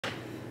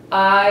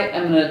I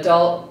am an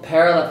adult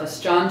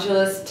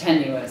Parelaphostrongylus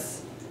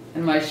tenuis,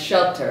 and my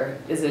shelter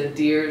is a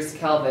deer's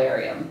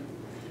calvarium.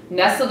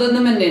 Nestled in the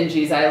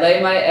meninges, I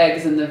lay my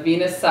eggs in the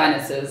venous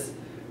sinuses,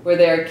 where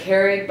they are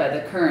carried by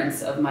the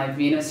currents of my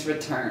venous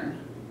return.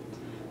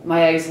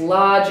 My eggs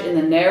lodge in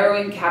the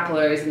narrowing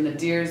capillaries in the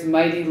deer's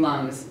mighty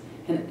lungs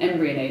and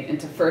embryonate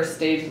into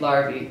first-stage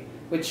larvae,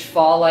 which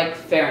fall like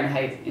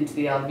Fahrenheit into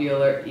the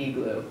alveolar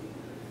igloo.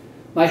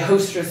 My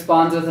host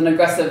responds with an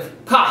aggressive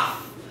cough,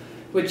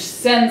 which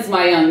sends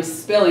my young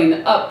spilling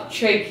up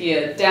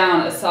trachea,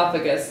 down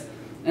esophagus,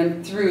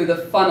 and through the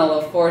funnel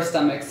of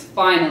forestomachs,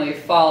 finally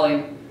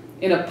falling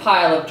in a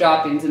pile of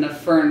droppings in a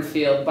fern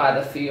field by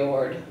the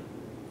fjord.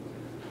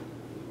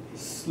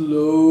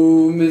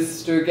 Slow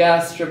Mr.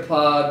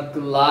 Gastropod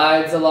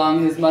glides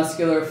along his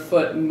muscular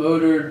foot,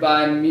 motored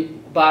by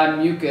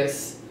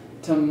mucus,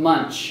 to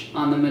munch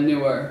on the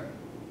manure.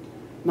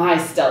 My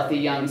stealthy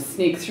young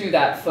sneak through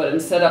that foot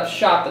and set up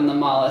shop in the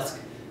mollusk,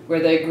 where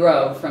they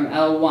grow from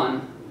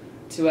L1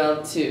 to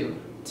L2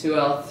 to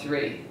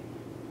L3.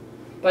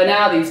 By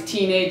now, these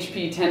teenage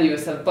P.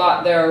 tenuis have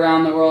bought their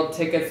around-the-world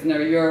tickets and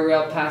their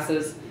Eurail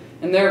passes,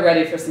 and they're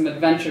ready for some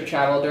adventure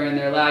travel during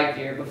their lag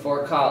year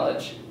before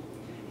college.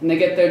 And they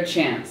get their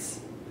chance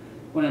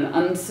when an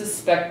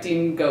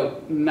unsuspecting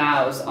goat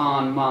mows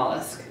on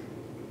mollusk.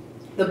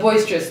 The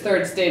boisterous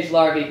third-stage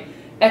larvae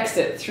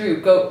exit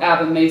through goat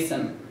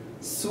abomasum,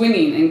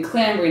 swinging and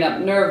clambering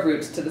up nerve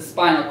roots to the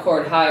spinal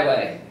cord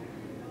highway.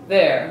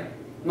 There,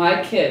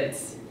 my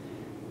kids,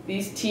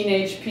 these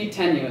teenage P.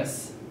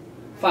 tenuis,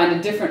 find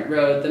a different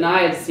road than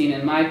I had seen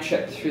in my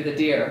trip through the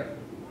deer.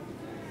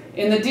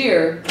 In the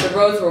deer, the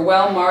roads were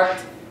well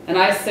marked, and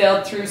I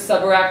sailed through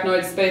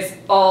subarachnoid space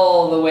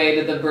all the way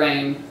to the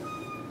brain.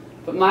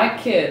 But my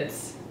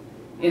kids,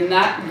 in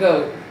that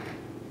goat,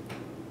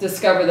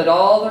 discover that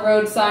all the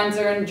road signs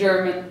are in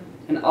German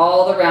and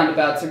all the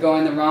roundabouts are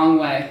going the wrong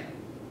way.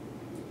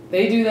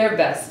 They do their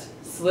best,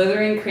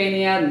 slithering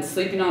craniad and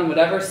sleeping on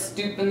whatever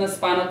stoop in the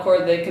spinal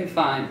cord they can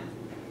find.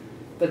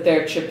 But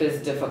their trip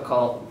is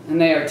difficult, and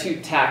they are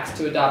too taxed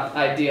to adopt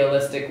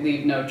idealistic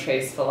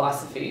leave-no-trace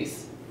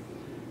philosophies.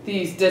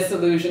 These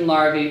disillusioned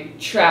larvae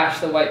trash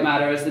the white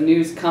matter as the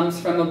news comes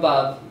from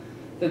above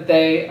that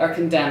they are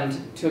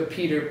condemned to a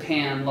Peter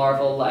Pan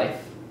larval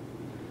life.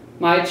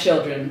 My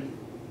children,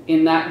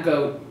 in that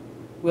goat,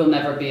 will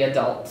never be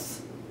adults.